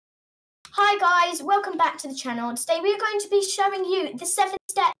Hi guys, welcome back to the channel. Today we are going to be showing you the 7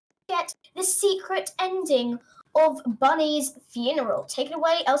 steps to get the secret ending of Bunny's funeral. Take it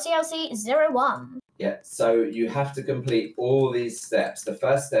away, LCLC01. Yeah, so you have to complete all these steps. The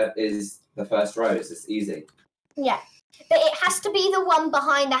first step is the first rose. It's easy. Yeah, but it has to be the one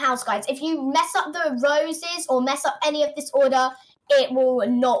behind the house, guys. If you mess up the roses or mess up any of this order, it will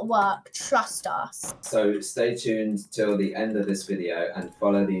not work. Trust us. So stay tuned till the end of this video and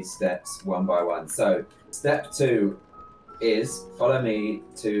follow these steps one by one. So step 2 is follow me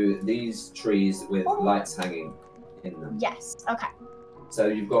to these trees with lights hanging in them. Yes, okay. So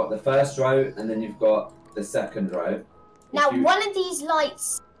you've got the first row and then you've got the second row. Now, one of these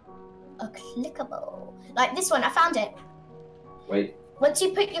lights are clickable. Like this one, I found it. Wait. Once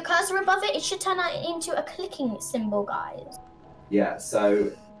you put your cursor above it, it should turn out into a clicking symbol, guys. Yeah,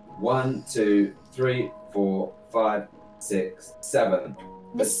 so 1, 2, 3, 4, 5, 6, 7.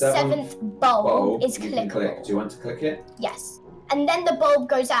 The seventh bulb is clickable. Click. Do you want to click it? Yes. And then the bulb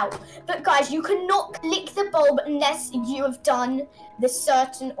goes out. But guys, you cannot click the bulb unless you have done the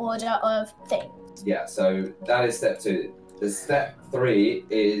certain order of things. Yeah, so that is step 2. The step 3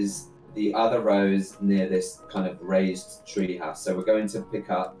 is the other rows near this kind of raised tree house. So we're going to pick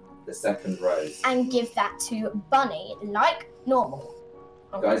up the second rose. And give that to Bunny, like normal.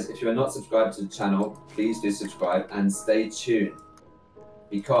 Okay. Guys, if you are not subscribed to the channel, please do subscribe and stay tuned.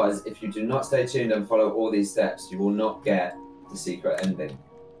 Because if you do not stay tuned and follow all these steps, you will not get the secret ending.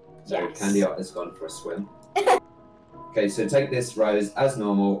 So yes. Candyyyyot has gone for a swim. Okay, so take this rose as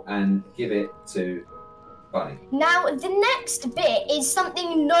normal and give it to Bunny. Now, the next bit is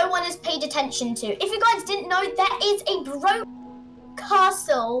something no one has paid attention to. If you guys didn't know, there is a broken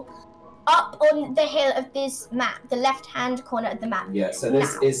castle up on the hill of this map, the left-hand corner of the map. Yeah, so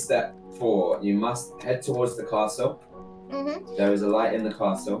this is step 4. You must head towards the castle. There is a light in the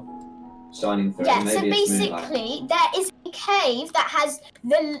castle shining through. Yeah, maybe so basically there is a cave that has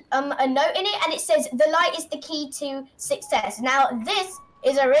the a note in it, and it says the light is the key to success. Now this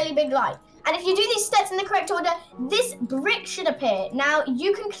is a really big light, and if you do these steps in the correct order, this brick should appear. Now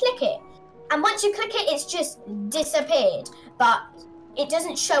you can click it, and once you click it, it's just disappeared, but it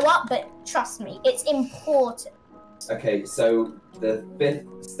doesn't show up. But trust me, it's important. Okay, so the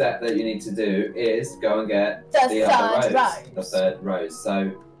 5th step that you need to do is go and get the other third rose. The third rose.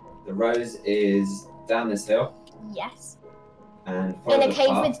 So the rose is down this hill. Yes. And in a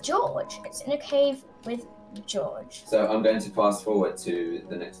cave with George. It's in a cave with George. So I'm going to fast forward to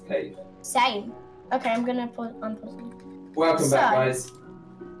the next cave. Same. Okay, I'm gonna pause. Welcome back, guys.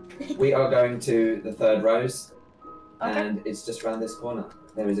 We are going to the third rose, and it's just around this corner.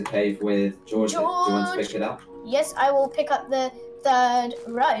 There is a cave with George. Do you want to pick it up? Yes, I will pick up the third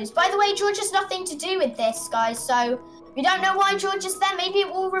rose. By the way, George has nothing to do with this, guys. So we don't know why George is there. Maybe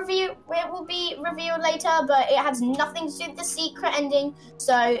it will be revealed later, but it has nothing to do with the secret ending.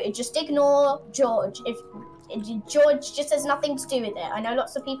 So just ignore George. If George just has nothing to do with it. I know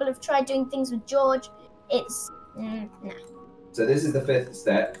lots of people have tried doing things with George. It's nah. So this is the 5th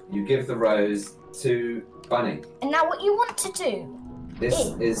step. You give the rose to Bunny. And now what you want to do?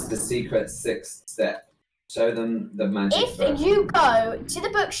 This is the secret 6th step. Show them the magic book. If you go to the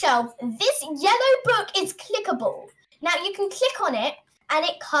bookshelf, this yellow book is clickable. Now you can click on it and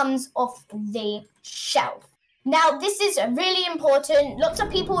it comes off the shelf. Now this is really important. Lots of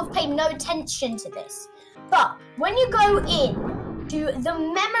people have paid no attention to this. But when you go in to the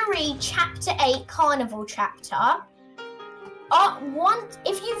Memory Chapter 8 Carnival chapter,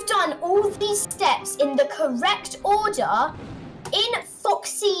 if you've done all these steps in the correct order, in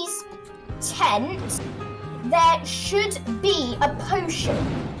Foxy's tent, there should be a potion.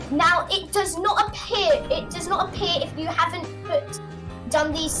 Now, it does not appear if you haven't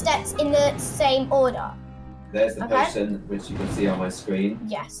done these steps in the same order. There's the potion, which you can see on my screen.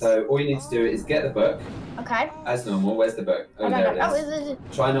 Yes. So all you need to do is get the book. Okay. As normal. Where's the book? Oh, there it is.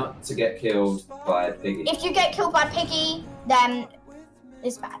 Try not to get killed by Piggy. If you get killed by Piggy, then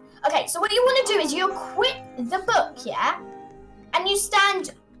it's bad. Okay, so what you want to do is you equip the book, yeah? And you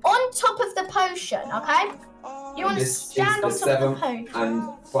stand on top of the potion, okay? You want to stand on top of the potion. And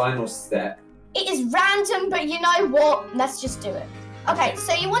final step. It is random, but you know what? Let's just do it. Okay,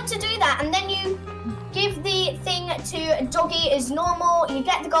 so you want to do that, and then you give the thing to Doggy as normal. You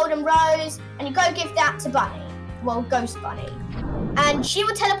get the golden rose, and you go give that to Bunny. Well, Ghost Bunny. And she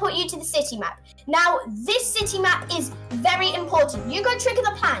will teleport you to the city map. Now, this city map is very important. You go trigger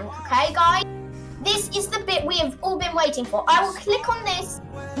the plank, okay, guys? This is the bit we have all been waiting for. I will click on this,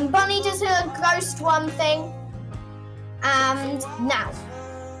 and Bunny does her ghost one thing. And now,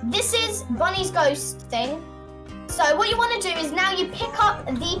 this is Bunny's ghost thing. So what you want to do is now you pick up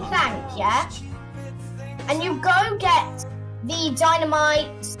the plank. yeah? And you go get the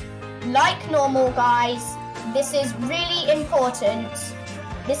dynamite like normal, guys. This is really important.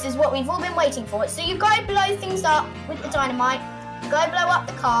 This is what we've all been waiting for. So you go blow things up with the dynamite, go blow up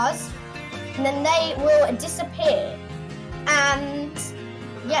the cars, and then they will disappear. And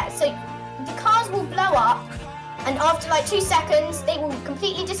yeah, so the cars will blow up, and after like 2 seconds, they will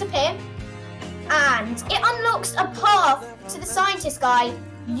completely disappear. And it unlocks a path to the scientist guy.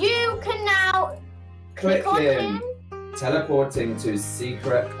 You can now click on him. Teleporting to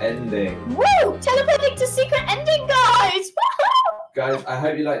secret ending. Woo! Teleporting to secret ending, guys! Guys, I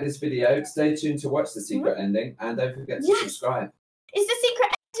hope you like this video. Stay tuned to watch the secret ending, and don't forget to subscribe. It's the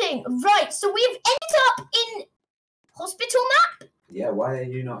secret ending. Right, so we've ended up in hospital map. Yeah, why are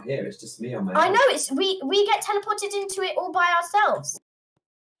you not here? It's just me on my own. I know, we get teleported into it all by ourselves.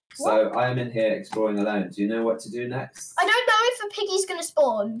 So I am in here exploring alone. Do you know what to do next? I don't know if a piggy's going to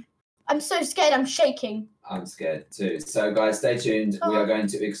spawn. I'm so scared, I'm shaking. I'm scared too. So guys, stay tuned. We are going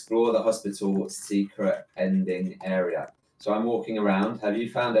to explore the hospital secret ending area. So I'm walking around. Have you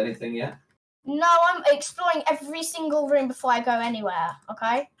found anything yet? No, I'm exploring every single room before I go anywhere,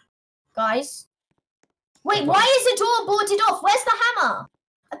 okay? Guys? Wait, why is the door boarded off? Where's the hammer?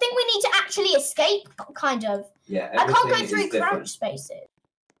 I think we need to actually escape, kind of. Yeah, I can't go through crouch spaces.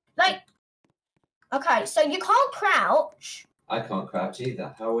 Like, okay, so you can't crouch. I can't crouch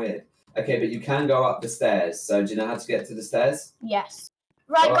either. How weird. Okay, but you can go up the stairs. So do you know how to get to the stairs? Yes.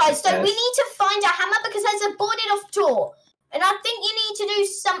 Right, guys, so we need to find a hammer because there's a boarded off door. And I think you need to do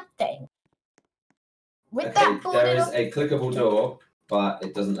something. With that boarded there is off... a clickable door, but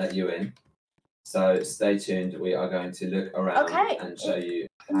it doesn't let you in. So stay tuned. We are going to look around and show you.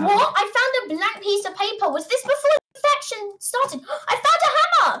 What? I found a blank piece of paper. Was this before the infection started? I found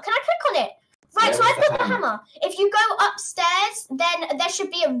a hammer. Can I click on it? Right, so I've got the hammer. If you go upstairs, then there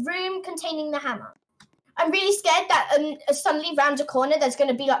should be a room containing the hammer. I'm really scared that suddenly round a corner there's going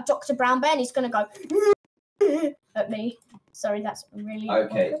to be like Dr. Brown Bear and he's going to go at me. Sorry, that's really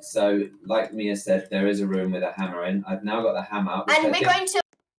awkward. So like Mia said, there is a room with a hammer in. I've now got the hammer. And we're going to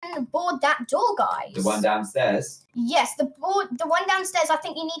board that door, guys. The one downstairs? Yes, the one downstairs. I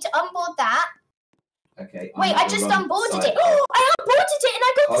think you need to unboard that. Okay. Wait, I just unboarded it. Oh, I unboarded it and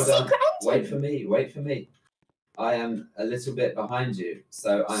I got the secret ending. Wait for me. I am a little bit behind you,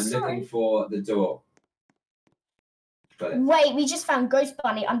 so I'm looking for the door. Got it. Wait, we just found Ghost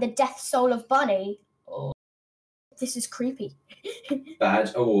Bunny. I'm the death soul of Bunny. Oh, this is creepy.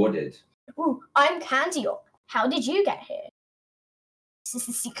 Badge awarded. Ooh, I'm Candyyyyot. How did you get here? This is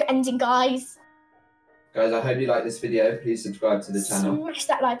the secret ending, guys. Guys, I hope you like this video. Please subscribe to the channel. Smash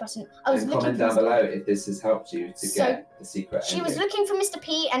that like button. And comment down below if this has helped you to get the secret ending. She was looking for Mr.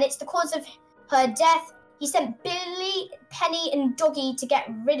 P, and it's the cause of her death. He sent Billy, Penny, and Doggy to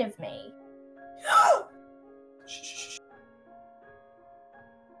get rid of me.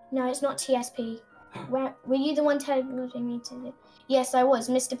 No, it's not TSP. Were you the one telling me to do? Yes, I was.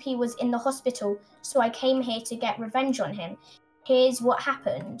 Mr. P was in the hospital, so I came here to get revenge on him. Here's what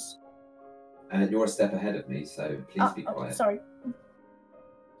happened. You're a step ahead of me, so please be quiet. Sorry.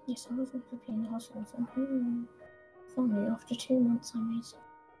 Yes, I was Mr. P in the hospital. Finally, after 2 months, I made some.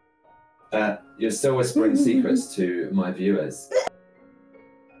 You're still whispering secrets to my viewers.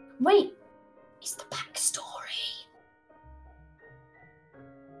 Wait, it's the backstory.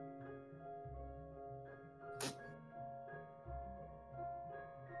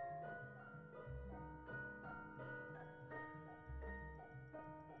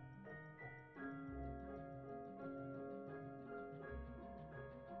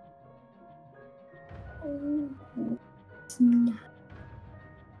 No.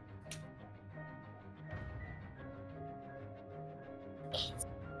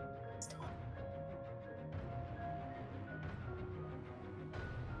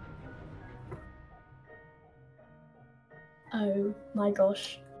 Oh my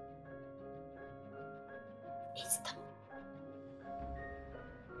gosh. It's the...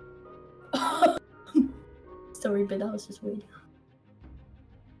 Sorry, but that was just weird.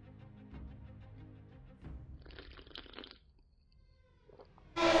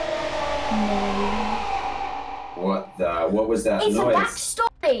 What was that noise? It's a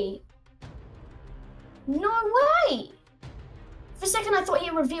backstory! No way! For a second I thought he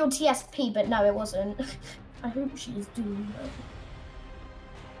revealed TSP, but no, it wasn't. I hope she's doing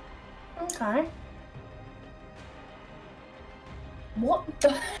well. Okay. What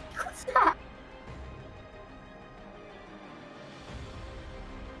the heck was that?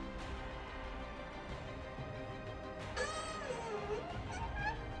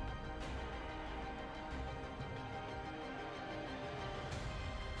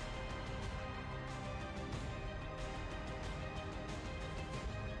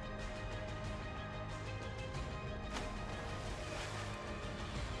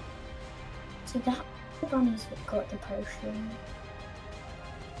 So that bunny's got the potion.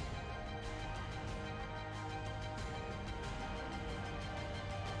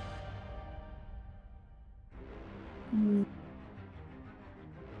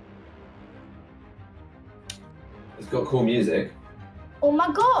 It's got cool music. Oh my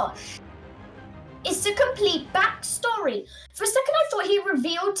gosh. It's a complete backstory. For a second I thought he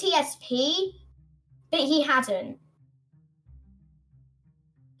revealed TSP, but he hadn't.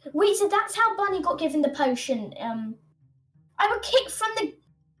 Wait, so that's how Bunny got given the potion. I got kicked from the...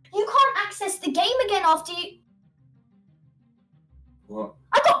 You can't access the game again after you... What?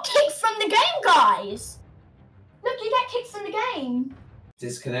 I got kicked from the game, guys! Look, you get kicked from the game.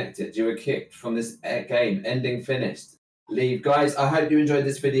 Disconnected. You were kicked from this game. Ending finished. Leave. Guys, I hope you enjoyed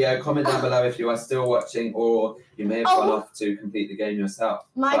this video. Comment down below if you are still watching or you may have gone off to complete the game yourself.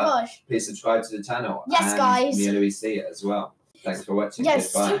 My gosh. Please subscribe to the channel. Yes, and guys. Me and Louis see it as well. Thanks for watching.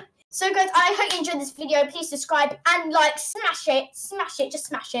 Yes. Goodbye. So guys, I hope you enjoyed this video. Please subscribe and like, smash it, just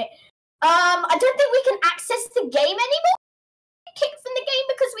smash it. I don't think we can access the game anymore. Kicked from the game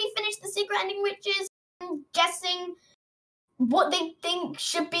because we finished the secret ending, which is I'm guessing what they think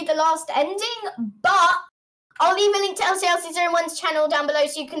should be the last ending. But I'll leave a link to LCLC01's channel down below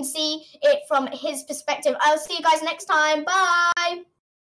so you can see it from his perspective. I'll see you guys next time. Bye.